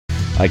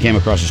I came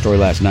across a story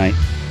last night.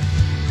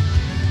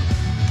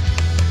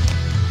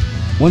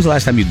 When's the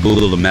last time you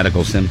Googled a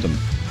medical symptom?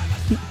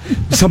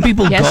 Some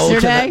people go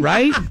to that,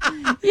 right?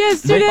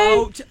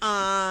 Yesterday.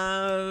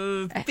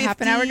 About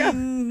half an hour ago.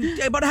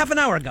 About half an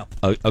hour ago.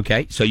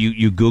 Okay, so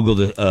you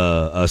Googled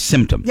a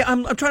symptom. Yeah,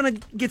 I'm trying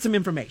to get some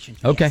information.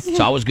 Okay, it's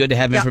always good to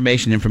have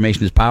information.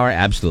 Information is power.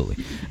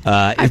 Absolutely.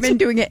 I've been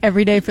doing it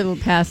every day for the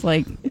past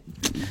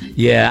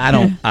Yeah, I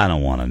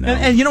don't want to know.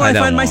 And you know, I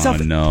find myself.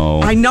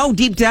 No, I know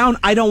deep down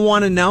I don't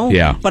want to know.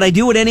 Yeah, but I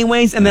do it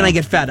anyways, and then I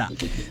get fed up.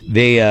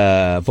 They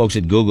folks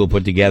at Google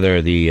put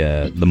together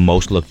the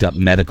most looked up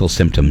medical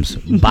symptoms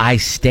by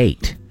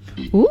state.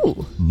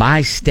 Ooh,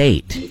 by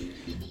state.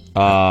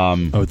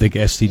 I would think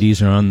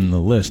STDs are on the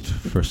list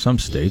for some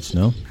states.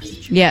 No.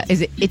 Yeah,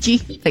 is it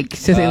itchy? Like,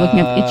 so they're looking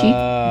up itchy?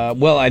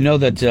 Well, I know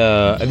that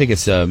I think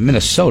it's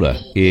Minnesota.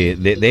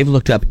 They've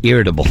looked up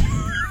irritable.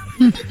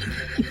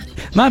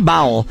 My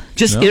bowel,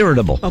 just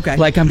irritable. Okay.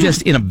 Like I'm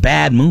just in a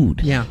bad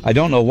mood. Yeah. I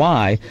don't know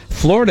why.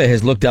 Florida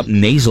has looked up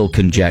nasal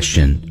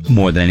congestion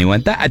more than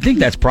anyone. I think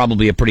that's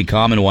probably a pretty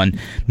common one.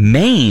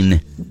 Maine,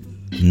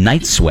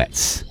 night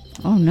sweats.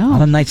 Oh, A lot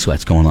no. of night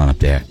sweats going on up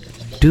there.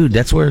 Dude,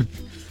 that's where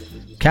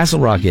Castle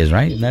Rock is,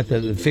 right? Isn't that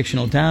the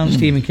fictional town,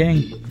 Stephen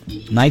King?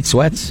 Night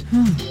sweats.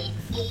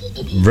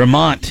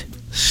 Vermont,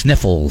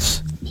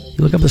 sniffles. You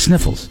look up the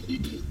sniffles.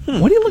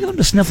 What are you looking up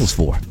the sniffles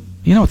for?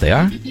 You know what they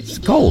are. It's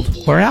cold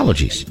or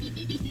allergies.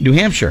 New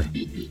Hampshire.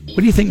 What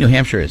do you think New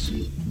Hampshire is?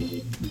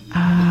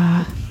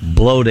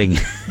 Bloating.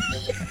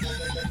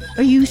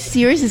 Are you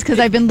serious? It's because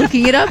I've been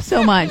looking it up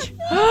so much.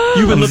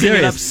 You've been I'm looking it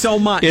serious. up so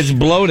much. It's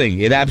bloating.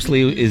 It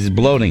absolutely is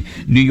bloating.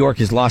 New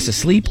York is loss of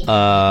sleep.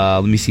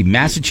 Let me see.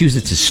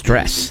 Massachusetts is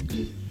stress.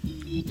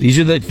 These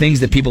are the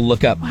things that people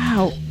look up.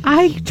 Wow,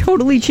 I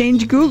totally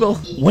changed Google.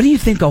 What do you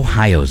think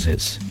Ohio's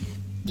is?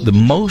 The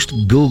most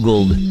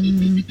Googled,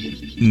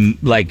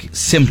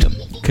 symptom.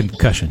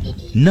 Concussion.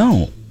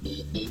 No.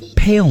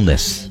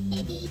 Paleness.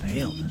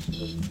 Paleness.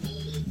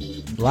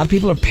 A lot of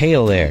people are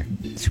pale there.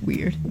 It's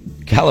weird.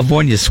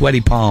 California, sweaty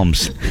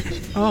palms.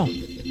 Oh.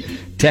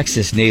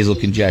 Texas, nasal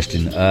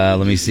congestion.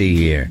 Let me see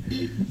here.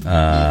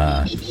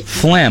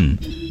 Phlegm.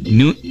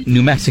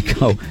 New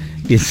Mexico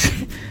is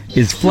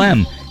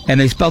phlegm. And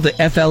they spelled it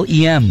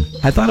F-L-E-M.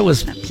 I thought it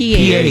was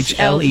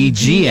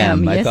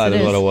P-H-L-E-G-M. I thought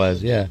that's what it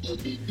was, yeah.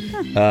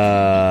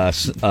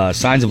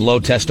 Signs of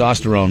low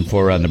testosterone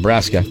for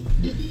Nebraska.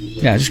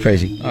 Yeah, just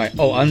crazy. All right.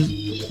 Oh,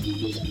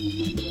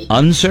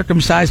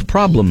 uncircumcised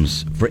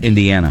problems for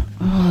Indiana.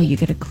 Oh, you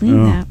got to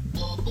clean that.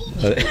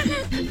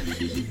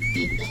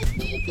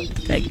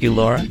 Thank you,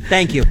 Laura.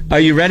 Thank you. Are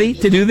you ready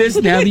to do this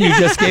now that you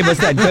just gave us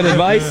that good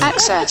advice?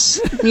 Access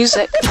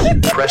music.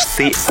 Press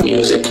the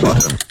music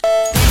button.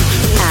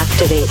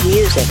 Activate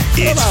music.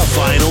 It's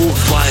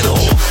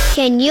Vinyl.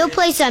 Can you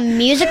play some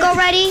music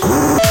already?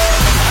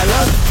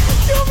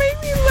 Don't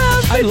make me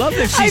laugh. I love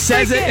that she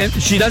says it and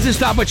she doesn't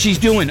stop what she's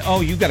doing.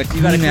 Oh, you got to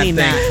clean that thing.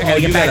 Oh,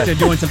 you get back to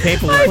doing some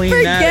paperwork. I clean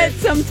forget that.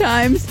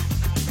 sometimes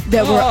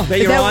that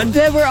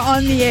that we're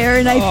on the air,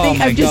 and I think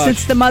my gosh.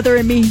 it's the mother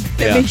in me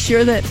that makes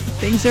sure that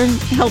things are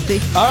healthy.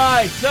 All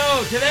right,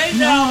 so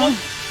today's album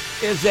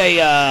is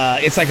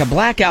it's like a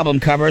black album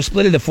cover,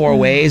 split into four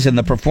ways, and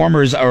the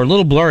performers are a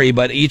little blurry,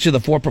 but each of the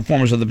four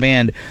performers of the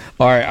band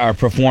are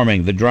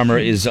performing. The drummer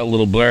is a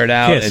little blurred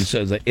out, Kiss.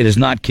 and so it is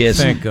not Kiss.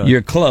 Thank God.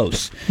 You're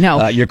close.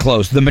 No. You're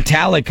close. The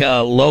metallic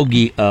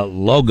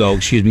logo,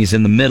 is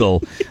in the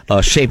middle,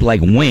 shaped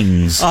like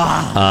wings.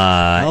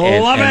 I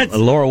love it.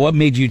 Laura, what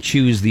made you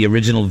choose the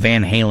original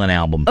Van Halen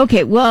album?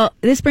 Okay, well,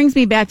 this brings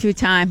me back to a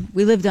time.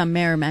 We lived on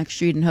Merrimack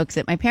Street in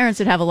Hooksett. My parents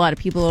would have a lot of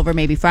people over,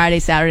 maybe Friday,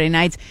 Saturday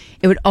nights.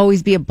 It would always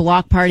be a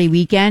block party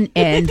weekend,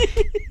 and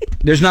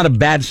There's not a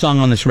bad song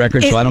on this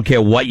record, so I don't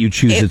care what you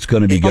choose, it's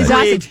going to be good. it's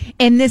awesome.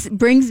 And this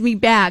brings me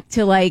back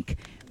to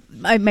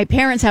my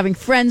parents having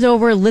friends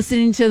over,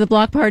 listening to the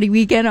block party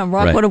weekend on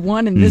Rock Right.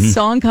 101, and this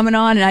song coming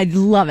on, and I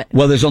love it.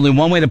 Well, there's only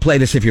one way to play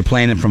this if you're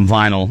playing it from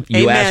vinyl.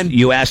 Amen.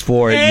 You asked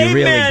for it. You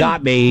really Amen.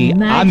 got me.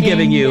 I'm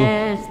giving you.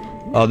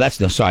 Oh, that's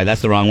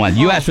the wrong one.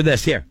 You asked for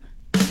this. Here.